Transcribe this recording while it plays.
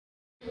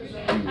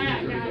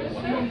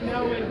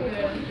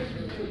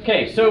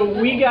Okay, so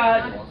we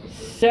got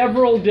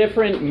several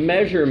different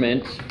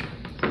measurements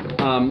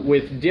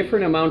with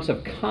different amounts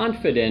of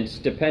confidence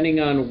depending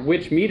on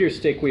which meter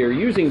stick we are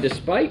using,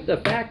 despite the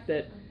fact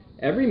that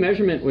every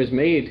measurement was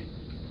made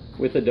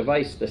with a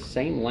device the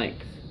same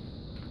length.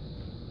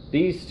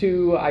 These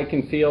two I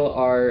can feel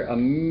are a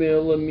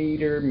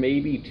millimeter,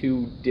 maybe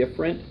two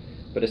different,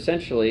 but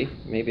essentially,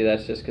 maybe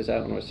that's just because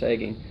that one was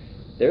sagging,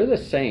 they're the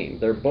same.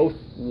 They're both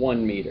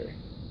 1 meter.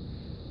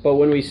 But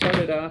when we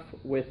started off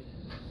with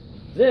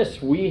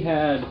this, we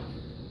had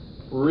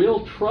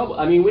real trouble.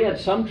 I mean, we had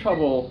some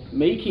trouble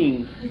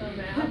making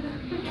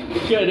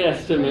good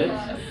estimates.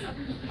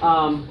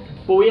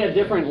 But we had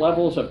different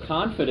levels of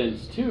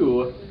confidence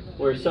too,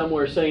 where some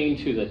were saying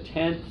to the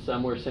 10th,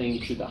 some were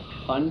saying to the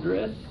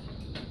 100th.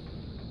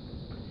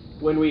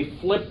 When we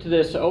flipped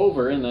this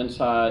over and then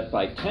saw it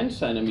by 10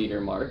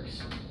 centimeter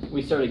marks,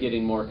 we started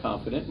getting more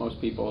confident. Most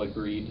people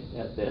agreed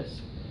at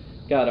this.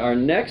 Got our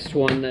next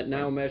one that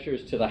now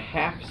measures to the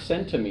 1/2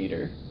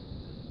 centimeter.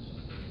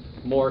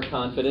 More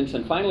confidence.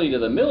 And finally to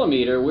the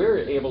millimeter, we're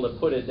able to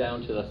put it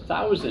down to the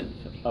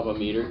 1,000th of a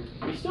meter.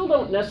 We still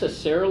don't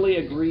necessarily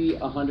agree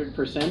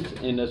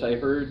 100%. And as I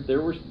heard,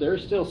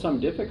 there's still some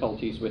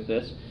difficulties with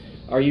this.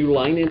 Are you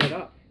lining it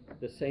up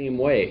the same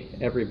way,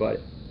 everybody?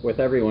 With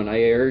everyone. I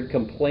heard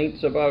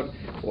complaints about,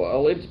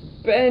 well, it's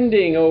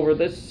bending over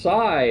this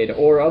side,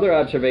 or other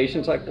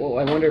observations like, well,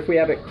 I wonder if we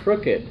have it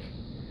crooked.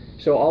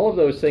 So all of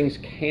those things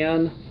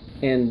can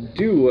and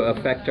do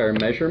affect our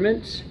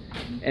measurements.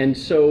 And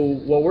so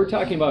what we're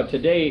talking about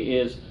today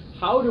is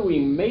how do we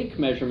make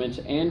measurements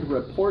and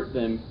report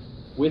them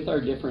with our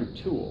different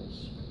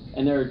tools.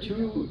 And there are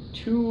two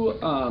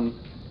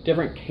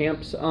different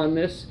camps on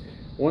this.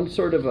 One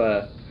sort of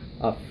a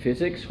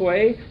physics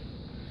way,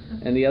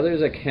 and the other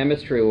is a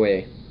chemistry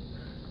way.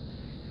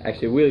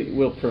 Actually,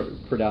 we'll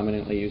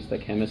predominantly use the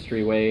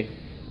chemistry way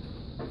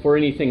for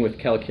anything with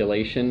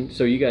calculation,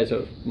 so you guys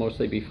will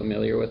mostly be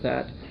familiar with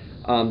that.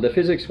 The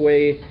physics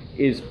way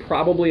is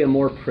probably a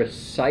more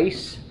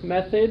precise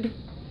method,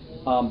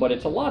 but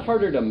it's a lot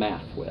harder to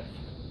math with.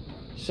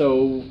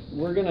 So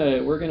we're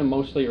gonna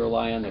mostly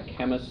rely on the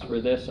chemists for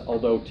this,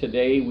 although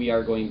today we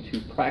are going to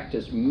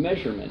practice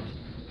measurement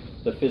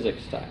the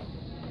physics style.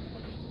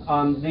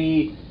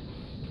 The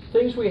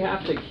things we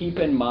have to keep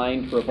in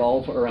mind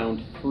revolve around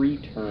 3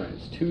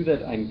 terms. 2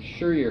 that I'm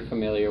sure you're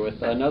familiar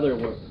with. Another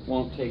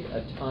won't take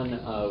a ton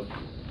of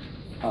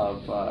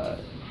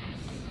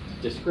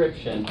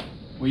description.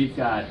 We've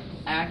got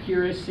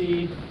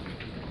accuracy.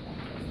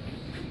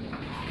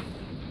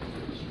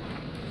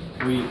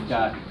 We've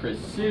got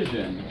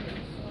precision.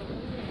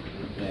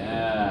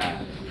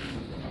 Yeah.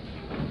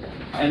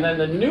 And then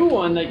the new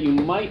one that you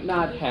might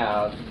not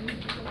have,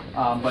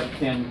 but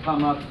can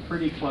come up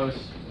pretty close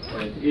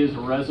with, is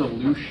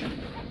resolution.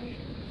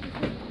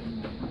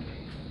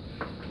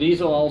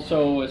 These will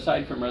also,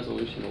 aside from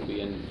resolution, will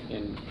be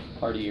in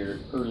part of your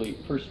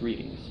first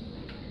readings.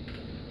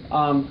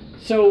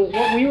 So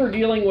what we were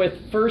dealing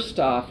with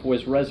first off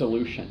was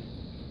resolution.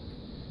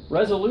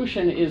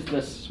 Resolution is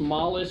the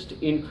smallest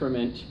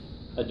increment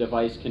a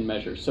device can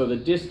measure. So the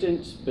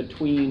distance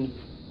between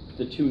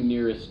the 2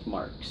 nearest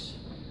marks.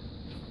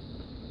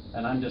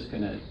 And I'm just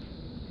going to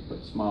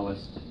put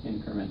smallest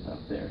increment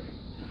up there.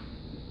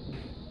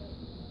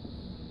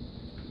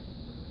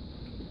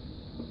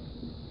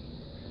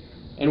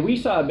 And we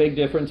saw a big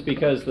difference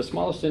because the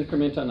smallest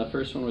increment on the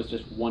first one was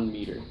just 1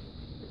 meter.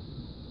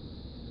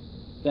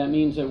 That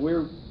means that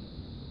we're,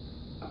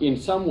 in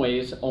some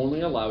ways, only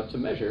allowed to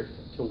measure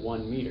to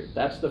 1 meter.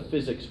 That's the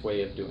physics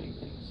way of doing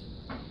things.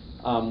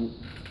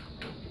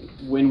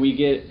 When we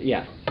get,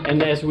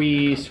 and as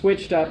we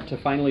switched up to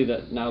finally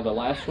now the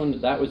last one,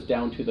 that was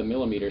down to the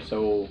millimeter,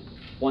 so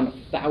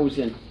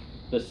 1,000th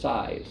the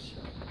size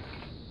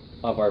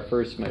of our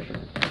first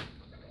measurement.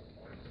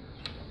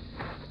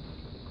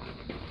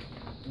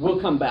 We'll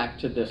come back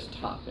to this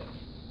topic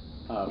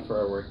for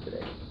our work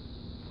today.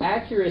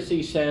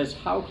 Accuracy says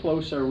how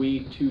close are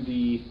we to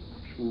the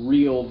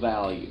real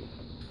value.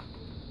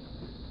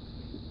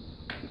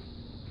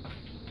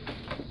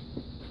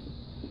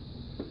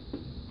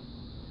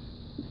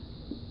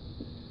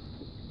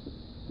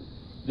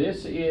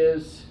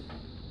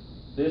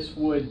 This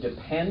would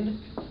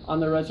depend on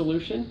the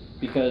resolution,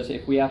 because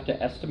if we have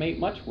to estimate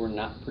much, we're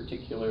not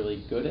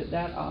particularly good at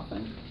that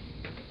often.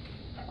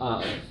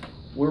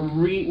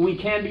 We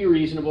can be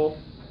reasonable,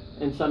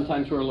 and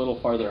sometimes we're a little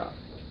farther out.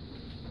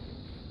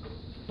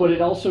 But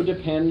it also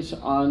depends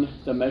on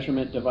the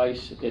measurement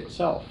device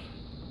itself.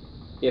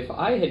 If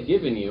I had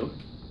given you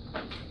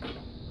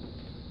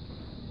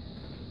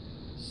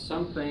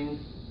something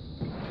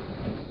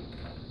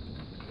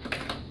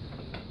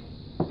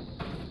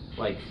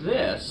like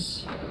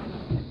this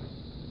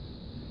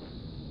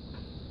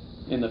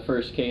in the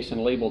first case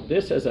and labeled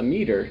this as a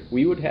meter,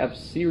 we would have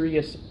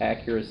serious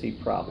accuracy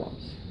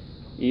problems,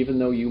 even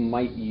though you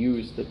might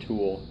use the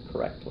tool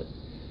correctly.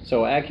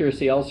 So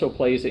accuracy also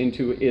plays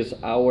into, is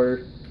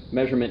our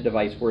measurement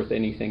device worth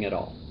anything at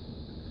all?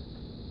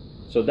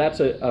 So that's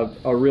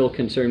a real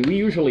concern. We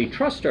usually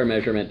trust our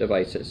measurement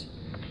devices.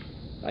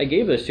 I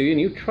gave this to you and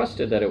you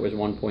trusted that it was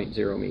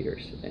 1.0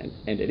 meters.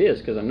 And it is,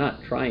 because I'm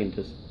not trying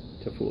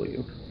to fool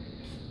you.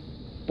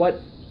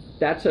 But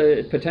that's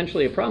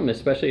potentially a problem,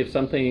 especially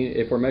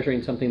if we're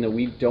measuring something that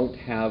we don't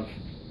have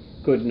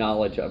good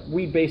knowledge of.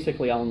 We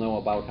basically all know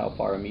about how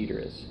far a meter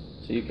is.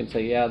 So you can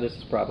say, yeah, this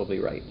is probably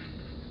right.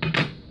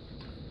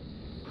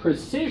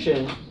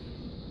 Precision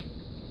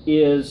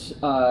is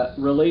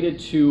related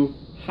to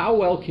how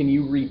well can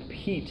you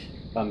repeat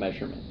a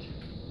measurement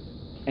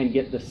and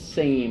get the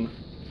same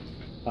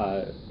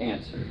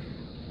answer.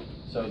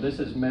 So this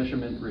is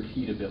measurement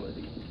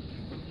repeatability.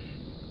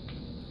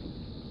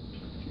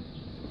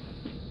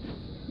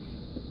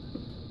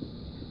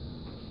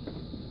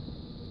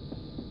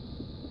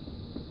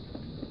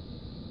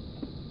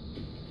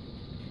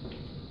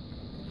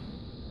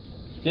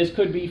 This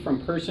could be from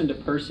person to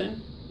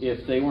person.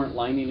 If they weren't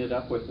lining it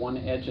up with one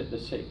edge in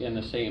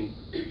the same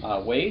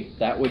way,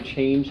 that would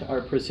change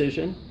our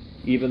precision,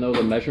 even though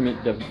the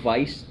measurement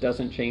device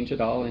doesn't change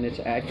at all and its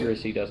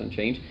accuracy doesn't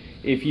change.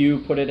 If you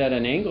put it at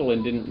an angle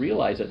and didn't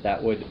realize it,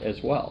 that would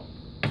as well.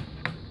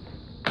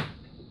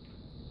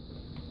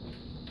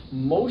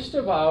 Most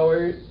of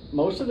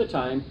the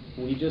time,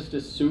 we just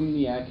assume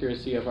the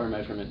accuracy of our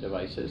measurement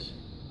devices.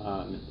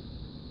 Well,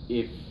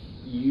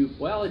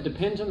 it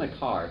depends on the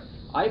car.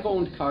 I've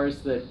owned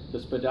cars that the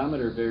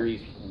speedometer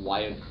varies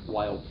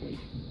wildly.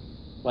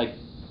 Like,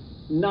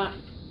 not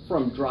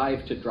from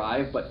drive to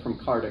drive, but from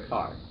car to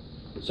car.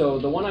 So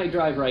the one I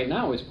drive right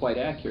now is quite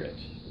accurate.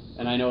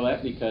 And I know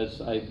that because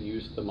I've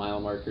used the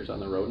mile markers on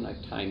the road and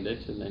I've timed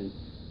it, and then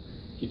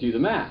you do the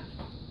math.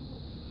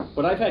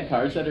 But I've had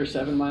cars that are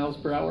 7 miles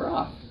per hour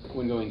off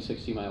when going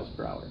 60 miles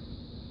per hour.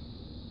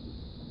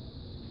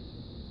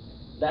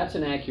 That's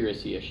an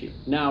accuracy issue.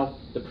 Now,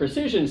 the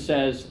precision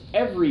says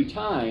every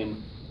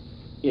time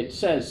it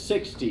says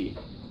 60,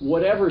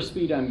 whatever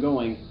speed I'm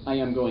going, I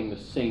am going the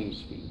same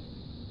speed.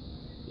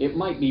 It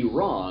might be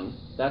wrong,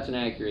 that's an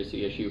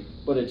accuracy issue,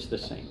 but it's the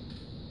same.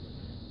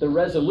 The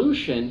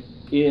resolution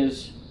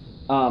is,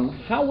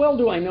 how well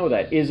do I know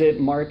that? Is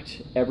it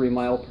marked every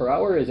mile per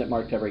hour? Is it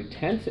marked every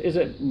tenth? Is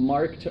it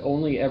marked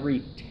only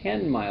every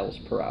 10 miles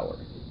per hour?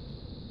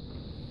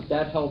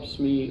 That helps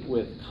me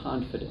with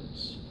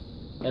confidence.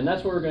 And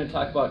that's what we're going to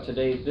talk about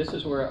today. This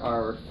is where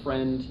our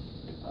friend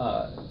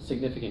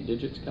significant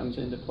digits comes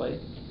into play.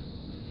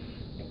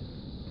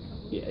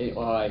 Yeah,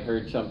 well, I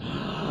heard some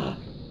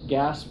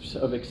gasps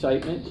of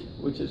excitement,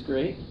 which is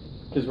great,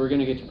 because we're going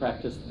to get to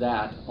practice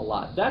that a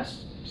lot.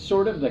 That's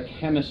sort of the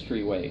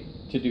chemistry way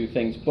to do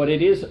things, but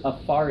it is a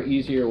far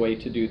easier way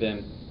to do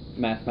them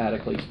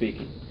mathematically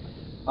speaking.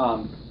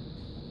 I'm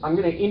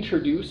going to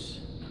introduce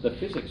the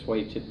physics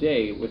way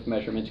today with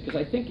measurements, because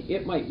I think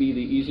it might be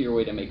the easier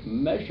way to make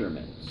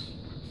measurements.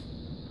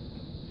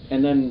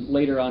 And then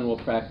later on we'll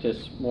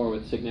practice more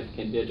with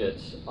significant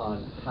digits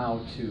on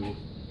how to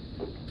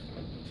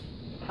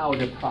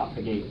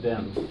propagate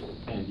them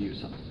and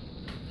use them.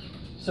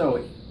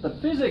 So the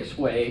physics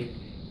way,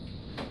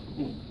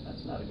 ooh,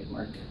 that's not a good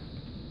mark.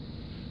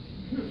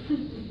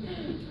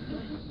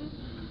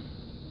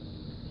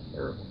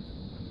 Terrible.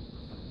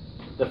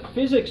 The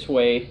physics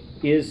way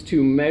is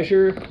to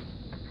measure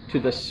to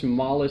the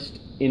smallest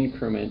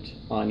increment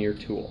on your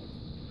tool.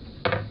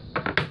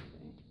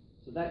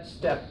 So that's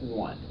step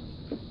one.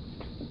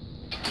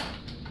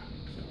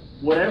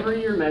 Whatever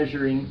you're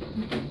measuring,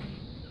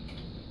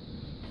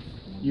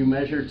 you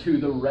measure to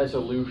the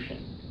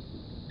resolution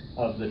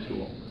of the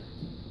tool.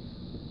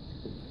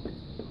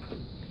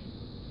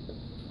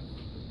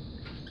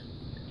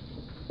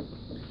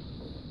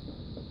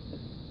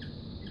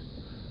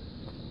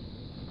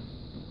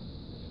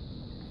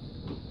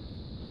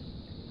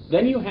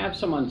 Then you have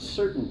some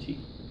uncertainty.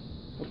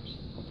 Oops,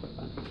 I'll put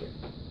that here.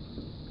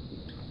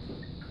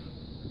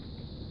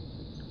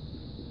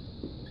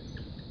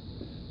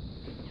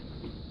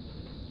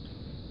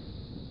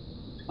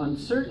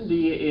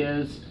 Uncertainty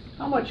is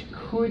how much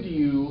could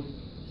you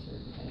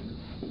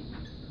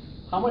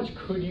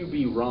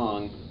be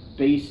wrong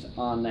based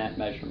on that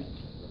measurement?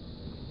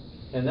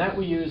 And that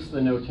we use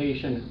the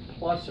notation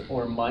plus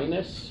or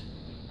minus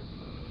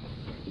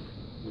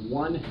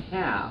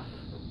 1/2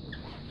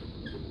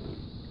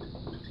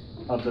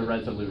 of the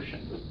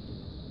resolution.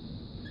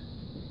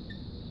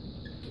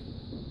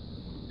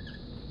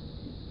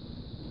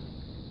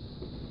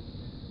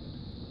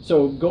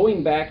 So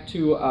going back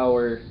to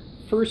our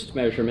first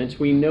measurements,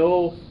 we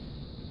know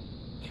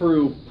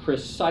through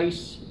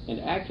precise and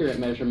accurate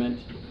measurement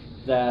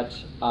that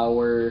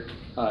our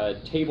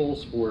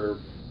tables were,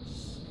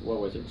 what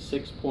was it,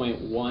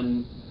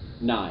 6.19.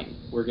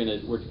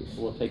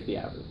 We'll take the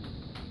average.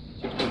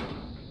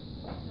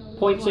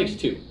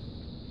 0.62.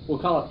 We'll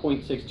call it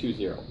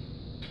 0.620,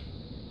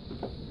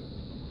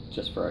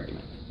 just for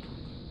argument.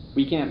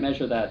 We can't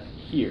measure that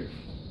here.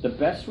 The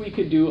best we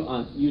could do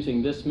on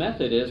using this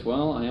method is,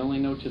 well, I only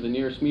know to the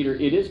nearest meter.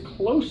 It is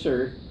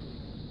closer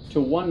to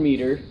 1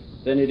 meter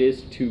than it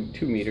is to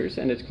 2 meters,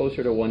 and it's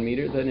closer to 1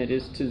 meter than it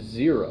is to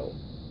 0.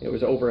 It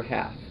was over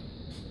half.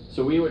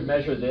 So we would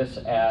measure this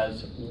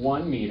as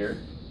 1 meter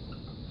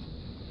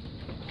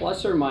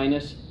plus or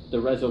minus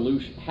the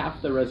resolution,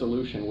 half the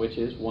resolution, which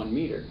is 1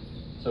 meter.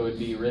 So it would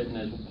be written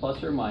as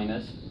plus or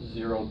minus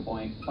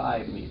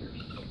 0.5 meters.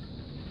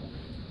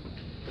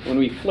 When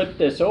we flip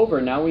this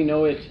over, now we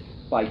know it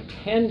by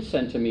 10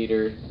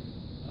 centimeter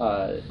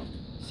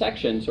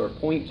sections, or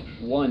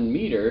 0.1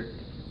 meter.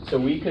 So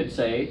we could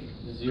say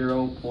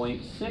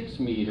 0.6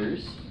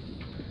 meters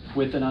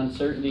with an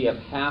uncertainty of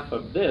half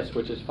of this,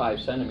 which is 5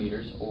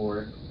 centimeters,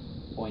 or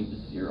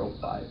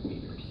 0.05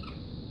 meters.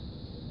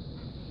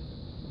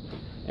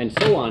 And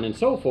so on and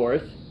so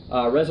forth.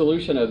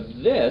 Resolution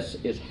of this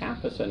is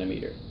half a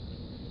centimeter.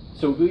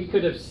 So we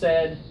could have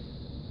said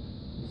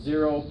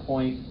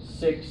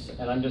 0.6,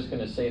 and I'm just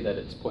going to say that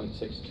it's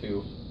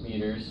 0.62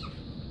 meters,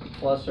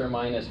 plus or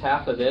minus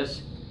half of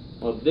this.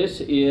 Well, this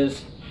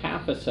is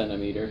half a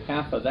centimeter.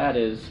 Half of that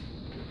is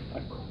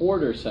a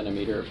quarter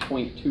centimeter, or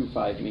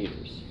 0.25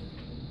 meters.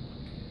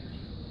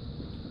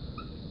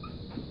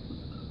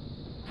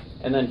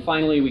 And then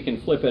finally we can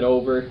flip it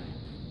over,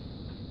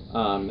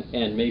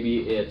 and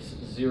maybe it's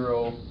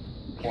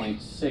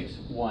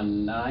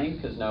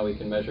 0.619, because now we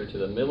can measure to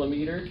the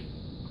millimeter,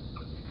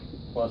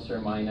 plus or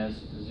minus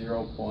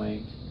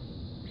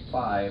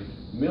 0.5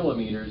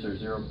 millimeters, or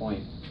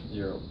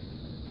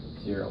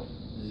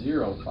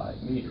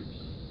 0.0005 meters.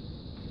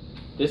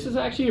 This is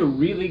actually a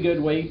really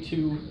good way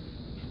to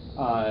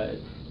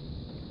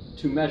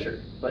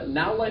measure. But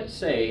now let's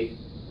say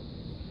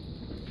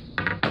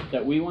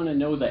that we want to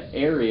know the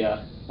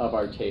area of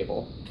our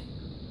table.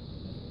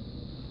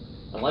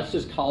 And let's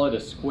just call it a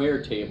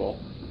square table.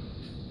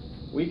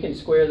 We can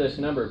square this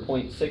number,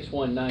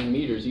 0.619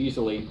 meters,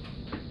 easily.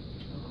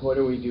 What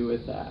do we do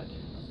with that?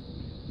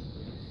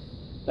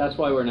 That's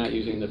why we're not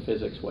using the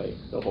physics way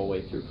the whole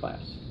way through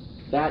class.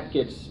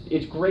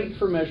 It's great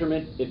for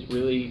measurement. It's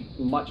really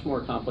much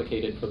more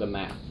complicated for the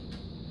math.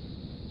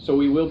 So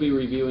we will be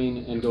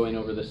reviewing and going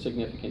over the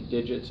significant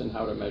digits and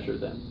how to measure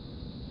them.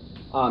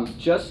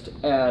 Just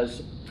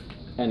as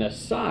an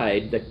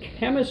aside, the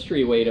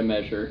chemistry way to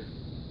measure,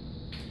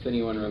 if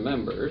anyone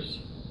remembers,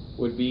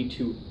 would be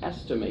to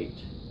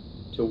estimate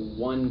to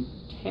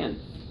 1/10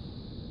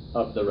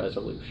 of the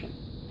resolution.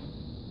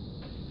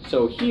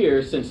 So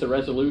here, since the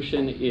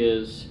resolution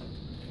is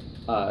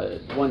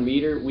 1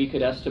 meter, we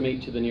could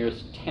estimate to the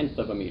nearest tenth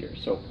of a meter.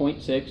 So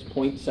 0.6,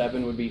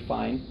 0.7 would be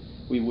fine.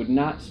 We would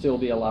not still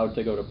be allowed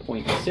to go to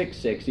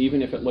 0.66,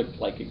 even if it looked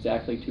like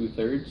exactly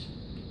 2/3.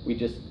 We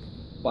just,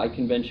 by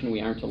convention, we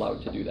aren't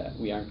allowed to do that.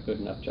 We aren't good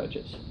enough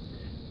judges.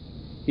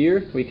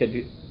 Here, we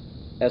could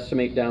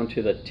estimate down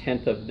to the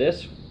tenth of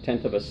this,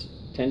 tenth of a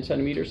 10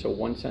 centimeters, so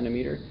 1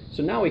 centimeter.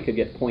 So now we could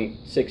get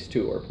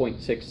 0.62 or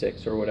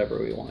 0.66 or whatever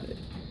we wanted,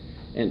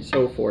 and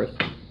so forth.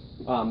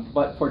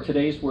 But for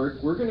today's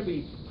work, we're going to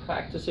be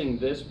practicing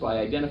this by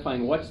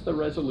identifying what's the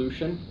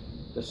resolution,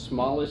 the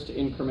smallest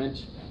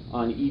increment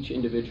on each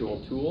individual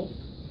tool,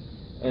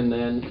 and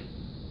then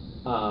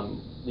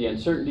the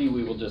uncertainty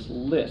we will just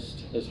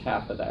list as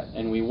half of that,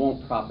 and we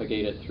won't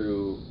propagate it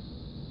through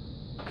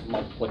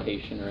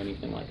multiplication or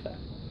anything like that.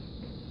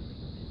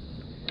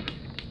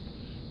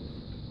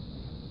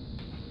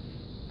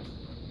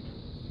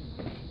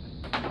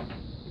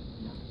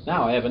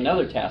 Now I have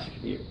another task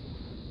for you.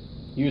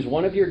 Use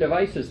one of your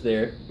devices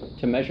there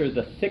to measure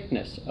the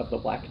thickness of the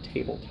black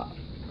tabletop.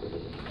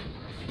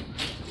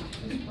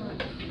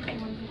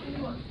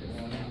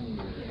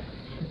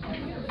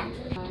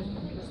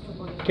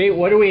 Okay,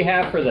 what do we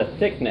have for the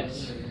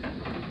thickness?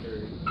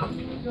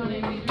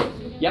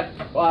 Yep,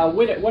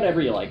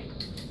 whatever you like.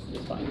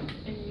 It's fine.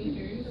 In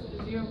meters,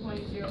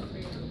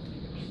 0.03.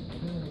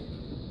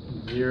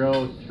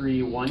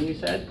 0.31, you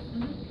said?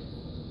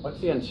 Mm-hmm.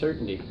 What's the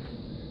uncertainty?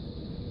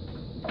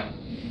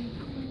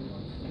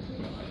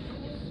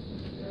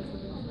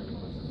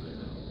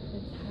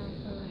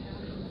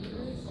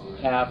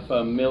 Half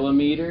a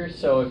millimeter.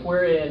 So if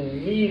we're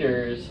in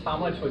meters, how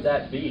much would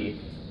that be?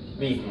 It'd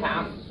be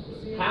half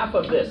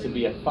of this. It'd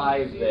be a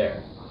 5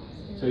 there.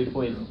 So we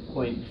point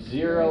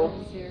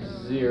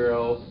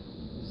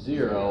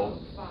 0.0005.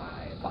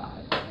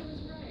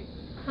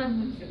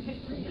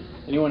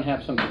 Anyone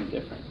have something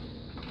different?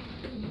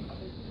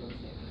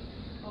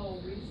 Oh,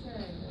 we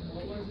said,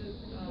 what was it?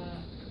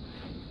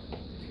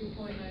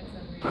 2.9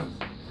 centimeters.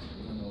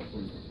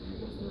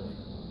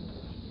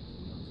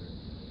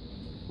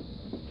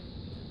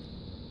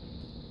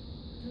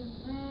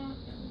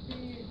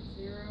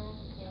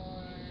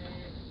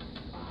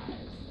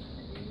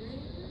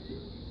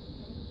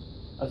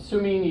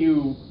 Assuming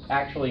you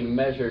actually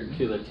measured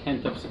to the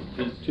tenth of,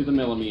 to the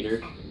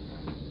millimeter,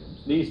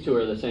 these two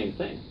are the same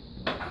thing.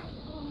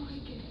 Oh, I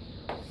get it.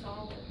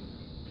 Solid.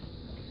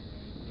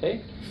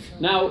 Okay?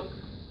 Now,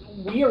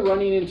 we are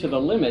running into the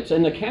limits,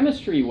 and the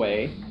chemistry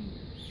way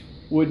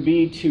would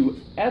be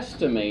to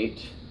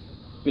estimate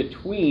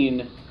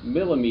between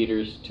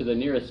millimeters to the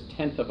nearest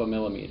tenth of a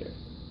millimeter.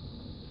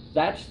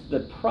 That's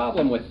the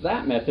problem with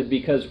that method,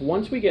 because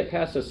once we get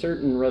past a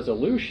certain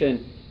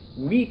resolution,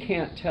 we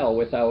can't tell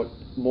without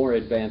more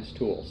advanced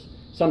tools.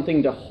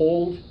 Something to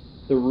hold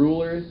the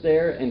ruler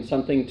there and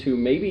something to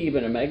maybe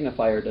even a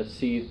magnifier to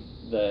see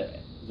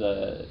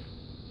the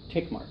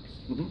tick marks.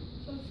 Mm-hmm.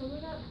 So some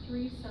of that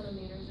 3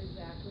 centimeters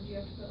exact, would you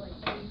have to put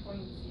like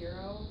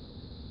 3.0?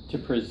 To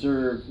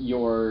preserve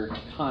your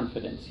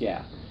confidence,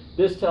 yeah.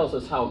 This tells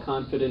us how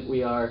confident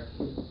we are.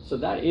 So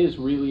that is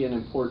really an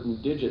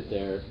important digit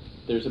there.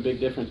 There's a big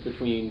difference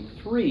between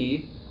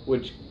 3,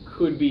 which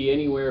could be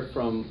anywhere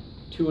from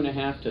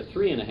 2.5 to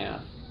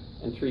 3.5,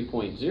 and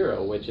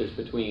 3.0, which is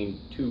between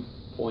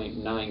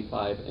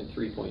 2.95 and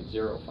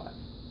 3.05.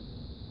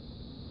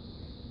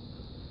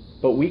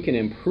 But we can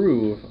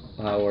improve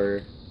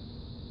our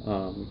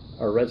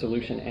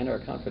resolution and our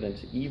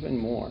confidence even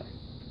more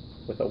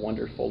with a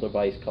wonderful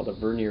device called a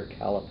Vernier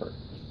Caliper.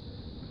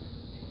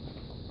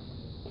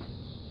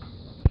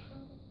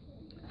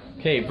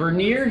 Okay,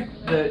 vernier,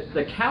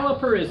 the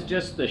caliper is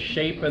just the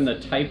shape and the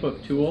type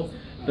of tool.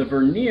 The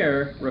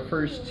vernier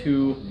refers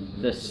to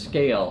the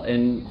scale.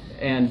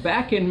 And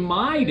back in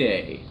my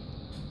day,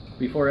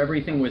 before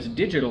everything was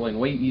digital and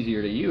way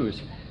easier to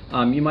use,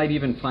 you might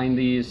even find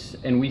these,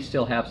 and we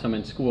still have some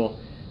in school,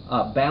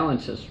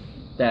 balances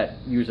that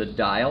use a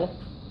dial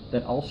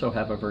that also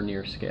have a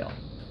vernier scale.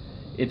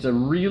 It's a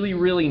really,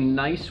 really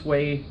nice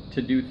way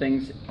to do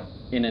things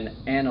in an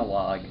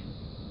analog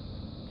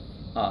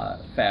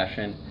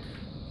fashion.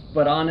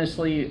 But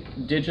honestly,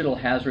 digital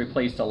has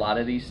replaced a lot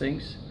of these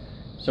things.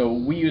 So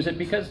we use it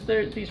because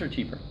these are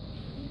cheaper.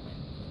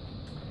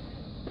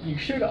 You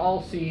should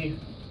all see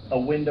a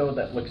window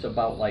that looks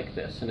about like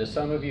this. And as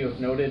some of you have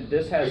noted,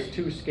 this has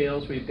 2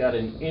 scales. We've got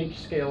an inch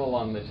scale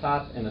along the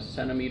top and a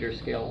centimeter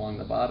scale along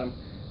the bottom.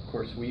 Of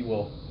course, we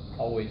will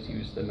always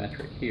use the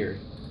metric here.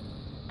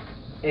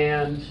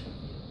 And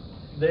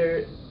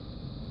there,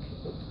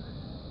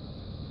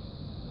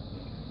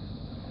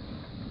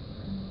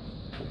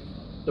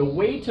 the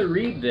way to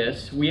read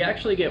this, we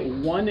actually get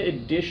 1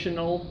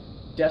 additional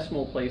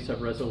decimal place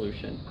of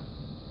resolution.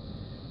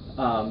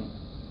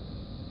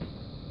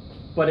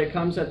 But it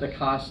comes at the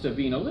cost of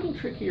being a little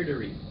trickier to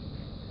read.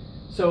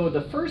 So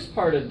the first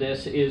part of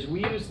this is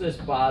we use this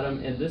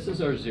bottom, and this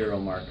is our 0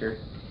 marker.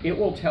 It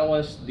will tell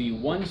us the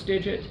 1s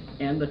digit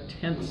and the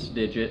 10ths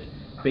digit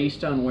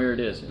based on where it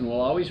is, and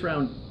we'll always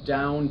round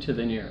down to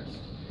the nearest.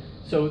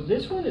 So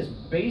this one is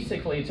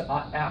basically, it's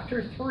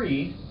after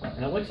 3,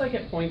 and it looks like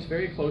it points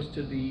very close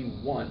to the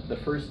 1, the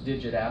first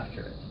digit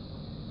after it.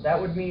 That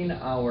would mean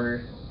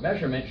our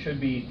measurement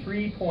should be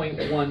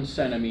 3.1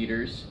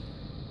 centimeters,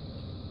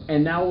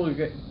 and now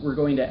we're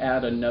going to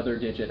add another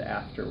digit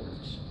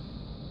afterwards.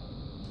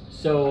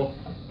 So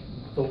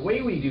the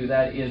way we do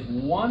that is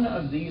one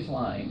of these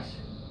lines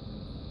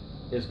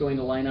is going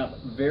to line up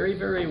very,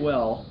 very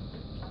well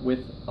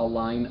with a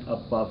line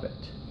above it.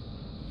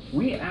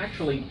 We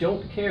actually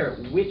don't care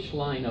which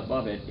line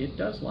above it, it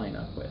does line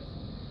up with.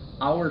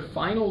 Our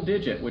final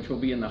digit, which will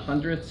be in the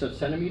hundredths of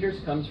centimeters,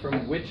 comes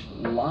from which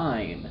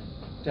line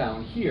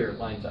down here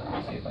lines up.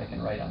 Let's see if I can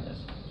write on this.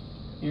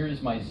 Here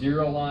is my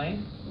 0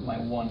 line, my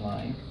 1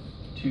 line,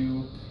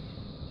 2,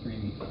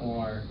 3,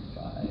 4,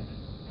 5,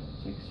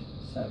 6,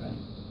 7,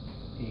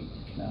 8,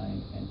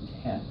 9, and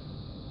 10.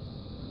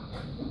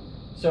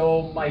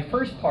 So my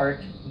first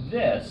part,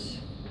 this,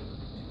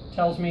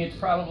 tells me it's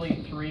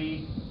probably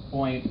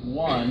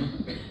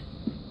 3.1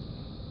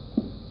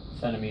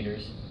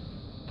 centimeters.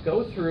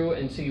 Go through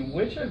and see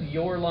which of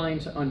your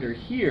lines under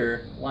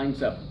here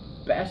lines up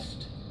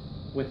best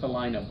with the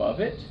line above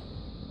it.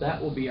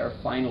 That will be our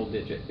final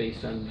digit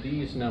based on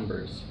these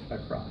numbers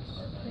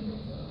across.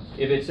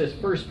 If it's this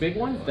first big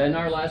one, then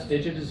our last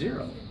digit is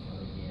 0.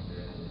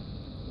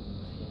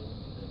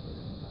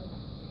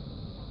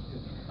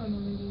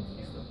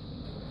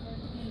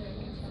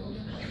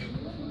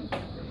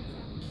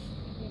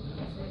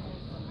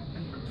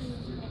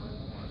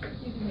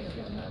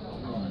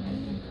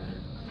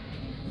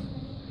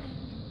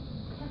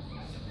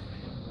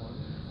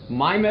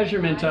 My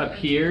measurement up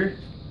here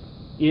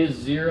is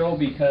 0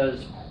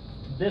 because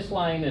this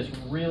line is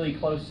really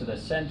close to the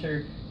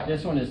center.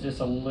 This one is just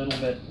a little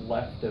bit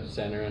left of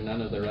center, and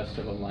none of the rest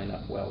of them line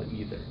up well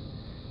either.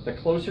 The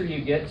closer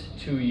you get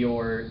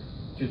to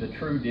the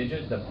true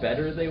digit, the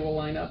better they will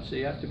line up, so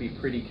you have to be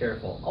pretty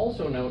careful.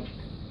 Also note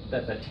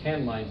that the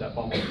 10 lines up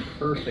almost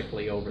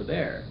perfectly over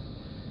there.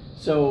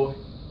 So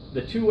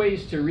the 2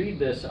 ways to read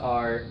this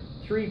are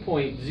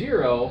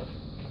 3.0,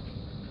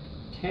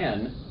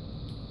 10,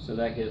 so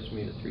that gives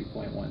me the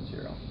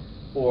 3.10.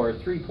 Or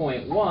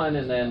 3.1,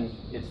 and then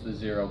it's the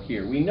 0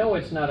 here. We know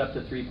it's not up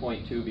to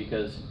 3.2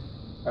 because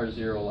our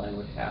 0 line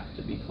would have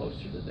to be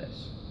closer to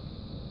this.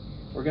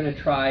 We're going to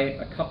try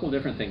a couple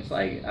different things,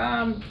 like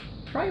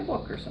try a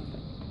book or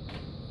something.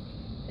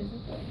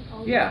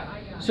 Yeah,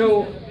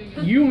 so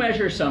you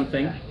measure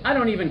something, I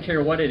don't even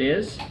care what it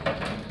is,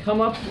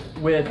 come up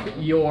with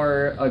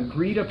your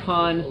agreed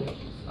upon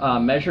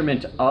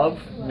measurement of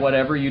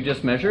whatever you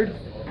just measured.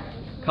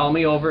 Call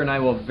me over and I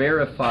will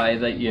verify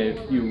that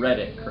you read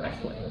it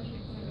correctly.